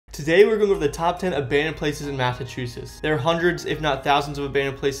Today we're going over the top 10 abandoned places in Massachusetts. There are hundreds, if not thousands, of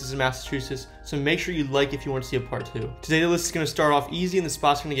abandoned places in Massachusetts, so make sure you like if you want to see a part 2. Today the list is going to start off easy and the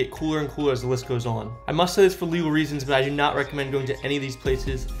spot's going to get cooler and cooler as the list goes on. I must say this for legal reasons, but I do not recommend going to any of these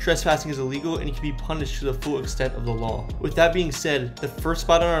places. Trespassing is illegal and you can be punished to the full extent of the law. With that being said, the first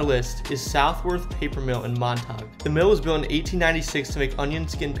spot on our list is Southworth Paper Mill in Montauk. The mill was built in 1896 to make onion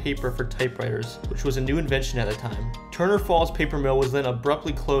skin paper for typewriters, which was a new invention at the time. Turner Falls Paper Mill was then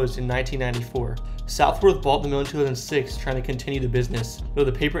abruptly closed in 1994. Southworth bought the mill in 2006, trying to continue the business, though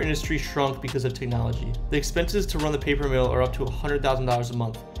the paper industry shrunk because of technology. The expenses to run the paper mill are up to $100,000 a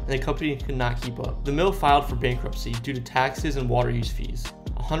month, and the company could not keep up. The mill filed for bankruptcy due to taxes and water use fees.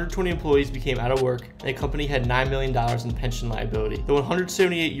 120 employees became out of work, and the company had $9 million in pension liability. The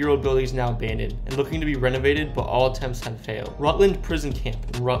 178-year-old building is now abandoned and looking to be renovated, but all attempts have failed. Rutland Prison Camp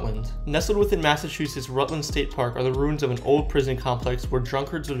in Rutland. Nestled within Massachusetts Rutland State Park are the ruins of an old prison complex where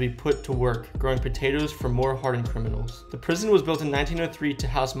drunkards would be put to work growing potatoes for more hardened criminals. The prison was built in 1903 to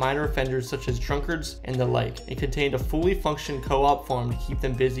house minor offenders such as drunkards and the like, and contained a fully functioning co-op farm to keep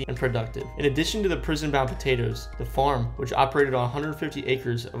them busy and productive. In addition to the prison-bound potatoes, the farm, which operated on 150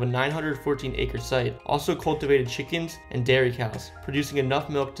 acres of a 914-acre site, also cultivated chickens and dairy cows, producing enough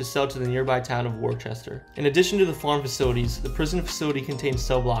milk to sell to the nearby town of Worcester. In addition to the farm facilities, the prison facility contained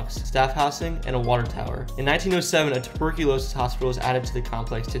cell blocks, staff housing, and a water tower. In 1907, a tuberculosis hospital was added to the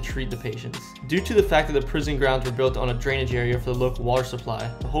complex to treat the patients. Due to the fact that the prison grounds were built on a drainage area for the local water supply,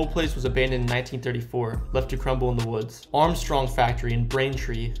 the whole place was abandoned in 1934, left to crumble in the woods. Armstrong Factory in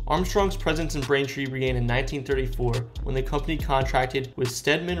Braintree. Armstrong's presence in Braintree began in 1934 when the company contracted with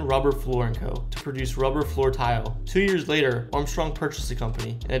Stedman Rubber Floor & Co. to produce rubber floor tile. 2 years later, Armstrong purchased the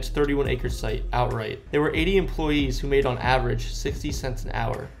company and its 31-acre site outright. There were 80 employees who made on average 60 cents an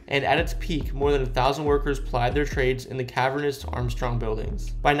hour, and at its peak, more than 1,000 workers plied their trades in the cavernous Armstrong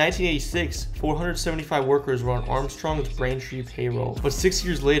buildings. By 1986, 475 workers were on Armstrong's Braintree payroll, but 6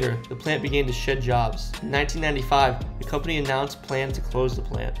 years later, the plant began to shed jobs. In 1995, the company announced plans to close the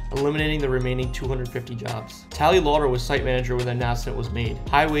plant, eliminating the remaining 250 jobs. Tally Lauder was site manager when the announcement was made.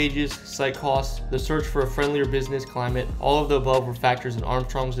 High wages, site costs, the search for a friendlier business climate, all of the above were factors in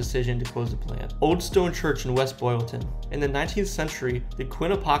Armstrong's decision to close the plant. Old Stone Church in West Boylston. In the 19th century, the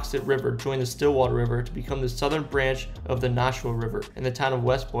Quinnapoxet River joined the Stillwater River to become the southern branch of the Nashua River in the town of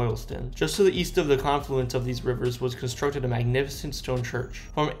West Boylston. Just to the east of the confluence of these rivers was constructed a magnificent stone church.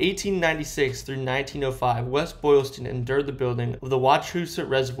 From 1896 through 1905, West Boylston endured the building of the Wachusett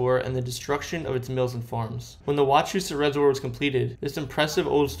Reservoir and the destruction of its mills and farms. When the Wachusett Reservoir was completed, this impressive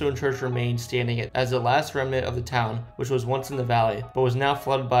old stone church remained standing as the last remnant of the town, which was once in the valley, but was now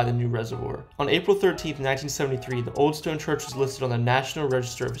flooded by the new reservoir. On April 13, 1973, the old stone church was listed on the National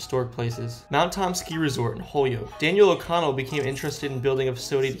Register of Historic Places. Mount Tom Ski Resort in Holyoke. Daniel O'Connell became interested in building a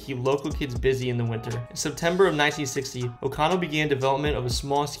facility to keep local kids busy in the winter. In September of 1960, O'Connell began development of a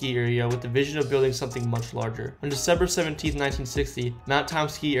small ski area with the vision of building something much larger. On December 17, 1960, Mount Tom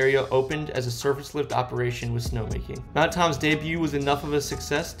Ski Area opened as a surface lift operation with snowmaking. Mount Tom's debut was enough of a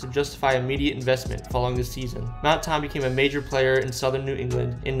success to justify immediate investment following the season. Mount Tom became a major player in southern New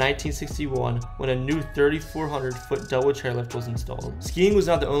England in 1961 when a new 3,400-foot double chairlift was installed. Skiing was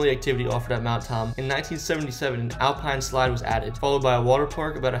not the only activity offered at Mount Tom. In 1977, an alpine slide was added, followed by a water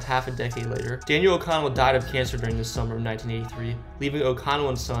park about a half a decade later. Daniel O'Connell died of cancer during the summer of 1983, leaving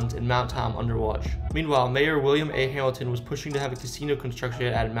O'Connell & Sons in Mount Tom under watch. Meanwhile, Mayor William A. Hamilton was pushing to have a casino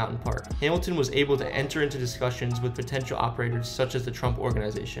constructed at Mountain Park. Hamilton was able to enter into discussions with potential operators such as the Trump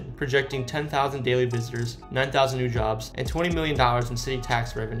Organization, projecting 10,000 daily visitors, 9,000 new jobs, and $20 million in city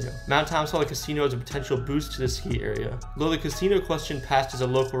tax revenue. Mount Tom saw the casino as a potential boost to the ski area. Though the casino question passed as a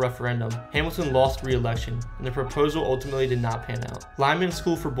local referendum, Hamilton lost re-election, and the proposal ultimately did not pan out. Lyman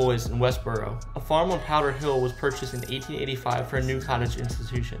School for Boys in Westboro. A farm on Powder Hill was purchased in 1885 for a new cottage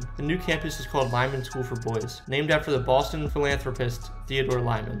institution. The new campus is called Lyman School for Boys, named after the Boston philanthropist Theodore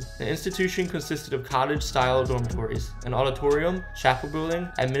Lyman. The institution consisted of cottage-style dormitories, an auditorium, chapel building,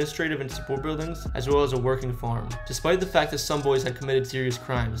 administrative and support buildings, as well as a working farm. Despite the fact that some boys had committed serious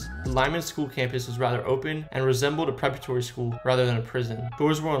crimes, the Lyman School campus was rather open and resembled a preparatory school rather than a prison.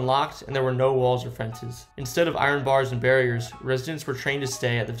 Doors were unlocked and there were no walls or fences. Instead of iron bars and barriers, residents were trained to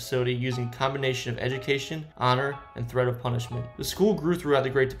stay at the facility using a combination of education, honor, and threat of punishment. The school grew throughout the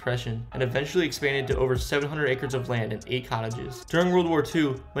Great Depression and eventually expanded to over 700 acres of land and 8 cottages. During World War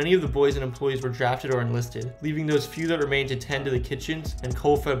II, many of the boys and employees were drafted or enlisted, leaving those few that remained to tend to the kitchens and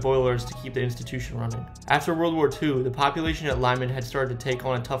coal-fed boilers to keep the institution running. After World War II, the population at Lyman had started to take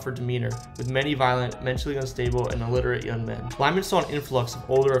on a tougher demeanor, with many violent, mentally unstable, and illiterate young men. Lyman saw an influx influx of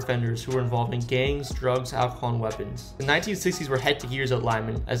older offenders who were involved in gangs, drugs, alcohol, and weapons. The 1960s were hectic years at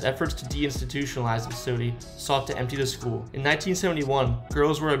Lyman, as efforts to deinstitutionalize the facility sought to empty the school. In 1971,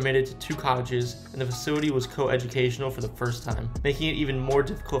 girls were admitted to 2 cottages, and the facility was co-educational for the first time, making it even more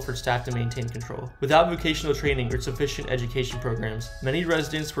difficult for staff to maintain control. Without vocational training or sufficient education programs, many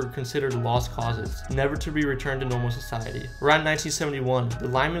residents were considered lost causes, never to be returned to normal society. Around 1971, the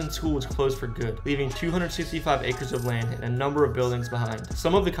Lyman School was closed for good, leaving 265 acres of land and a number of buildings behind.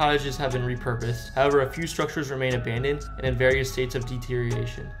 Some of the cottages have been repurposed, however a few structures remain abandoned and in various states of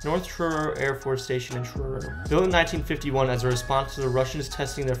deterioration. North Truro Air Force Station in Truro. Built in 1951 as a response to the Russians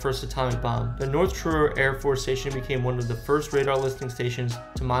testing their first atomic bomb, the North Truro Air Force Station became one of the first radar listening stations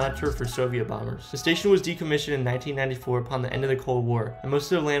to monitor for Soviet bombers. The station was decommissioned in 1994 upon the end of the Cold War, and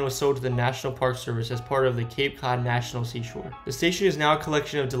most of the land was sold to the National Park Service as part of the Cape Cod National Seashore. The station is now a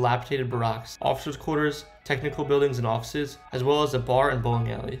collection of dilapidated barracks, officers' quarters, technical buildings and offices, as well as a bar and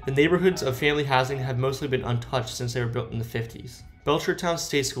bowling alley. The neighborhoods of family housing have mostly been untouched since they were built in the 50s. Belchertown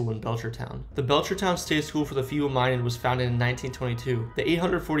State School in Belchertown. The Belchertown State School for the Feeble-Minded was founded in 1922. The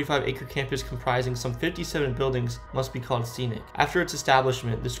 845-acre campus comprising some 57 buildings must be called scenic. After its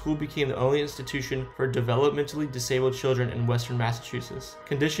establishment, the school became the only institution for developmentally disabled children in western Massachusetts.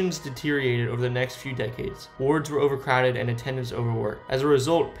 Conditions deteriorated over the next few decades. Wards were overcrowded and attendants overworked. As a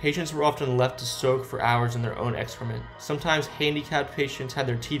result, patients were often left to soak for hours in their own excrement. Sometimes handicapped patients had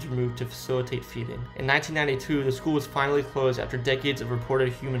their teeth removed to facilitate feeding. In 1992, the school was finally closed after decades of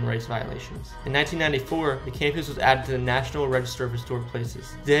reported human rights violations. In 1994, the campus was added to the National Register of Historic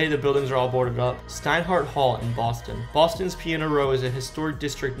Places. Today, the buildings are all boarded up. Steinhardt Hall in Boston. Boston's Piano Row is a historic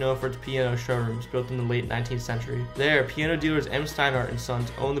district known for its piano showrooms built in the late 19th century. There, piano dealers M. Steinhardt and Sons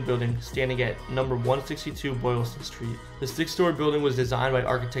own the building, standing at number 162 Boylston Street. The 6-story building was designed by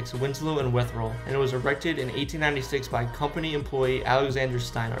architects Winslow and Wetherill, and it was erected in 1896 by company employee Alexander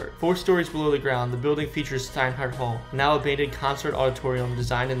Steinhardt. 4 stories below the ground, the building features Steinhardt Hall, now abandoned concert auditorium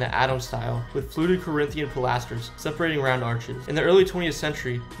designed in the Adams style, with fluted Corinthian pilasters separating round arches. In the early 20th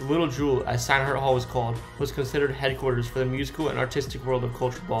century, the Little Jewel, as Steinhardt Hall was called, was considered headquarters for the musical and artistic world of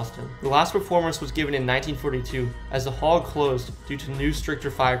cultured Boston. The last performance was given in 1942, as the hall closed due to new stricter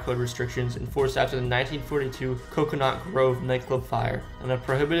fire code restrictions enforced after the 1942 Coconut Grove nightclub fire, and a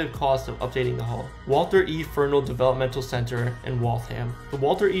prohibitive cost of updating the hall. Walter E. Fernald Developmental Center in Waltham. The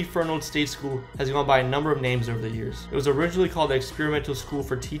Walter E. Fernald State School has gone by a number of names over the years. It was originally called the Experimental School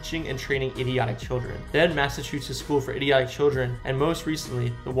for Teaching and Training Idiotic Children, then Massachusetts School for Idiotic Children, and most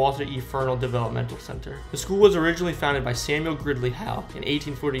recently, the Walter E. Fernald Developmental Center. The school was originally founded by Samuel Gridley Howe in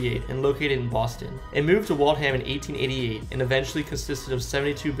 1848 and located in Boston. It moved to Waltham in 1888 and eventually consisted of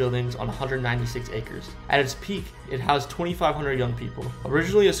 72 buildings on 196 acres. At its peak, it housed 2,500 young people.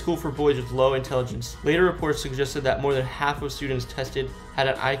 Originally a school for boys with low intelligence, later reports suggested that more than half of students tested had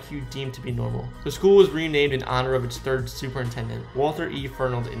an IQ deemed to be normal. The school was renamed in honor of its third superintendent, Walter E.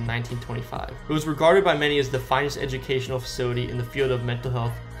 Fernald, in 1925. It was regarded by many as the finest educational facility in the field of mental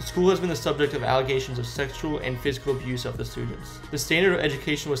health. The school has been the subject of allegations of sexual and physical abuse of the students. The standard of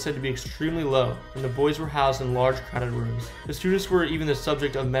education was said to be extremely low, and the boys were housed in large, crowded rooms. The students were even the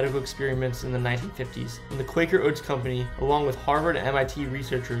subject of medical experiments in the 1950s, when the Quaker Oats Company, along with Harvard and MIT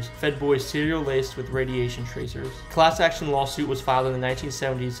researchers, fed boys cereal laced with radiation tracers. A class action lawsuit was filed in the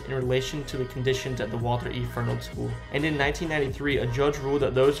 1970s in relation to the conditions at the Walter E. Fernald School, and in 1993, a judge ruled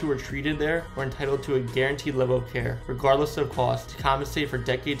that those who were treated there were entitled to a guaranteed level of care, regardless of cost, to compensate for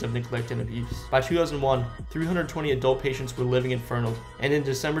decades of neglect and abuse. By 2001, 320 adult patients were living in Fernald, and in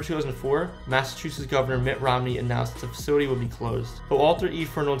December 2004, Massachusetts Governor Mitt Romney announced the facility would be closed. The Walter E.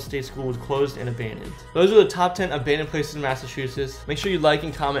 Fernald State School was closed and abandoned. Those are the top 10 abandoned places in Massachusetts. Make sure you like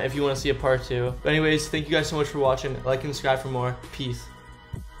and comment if you want to see a part 2. But anyways, thank you guys so much for watching. Like and subscribe for more. Peace.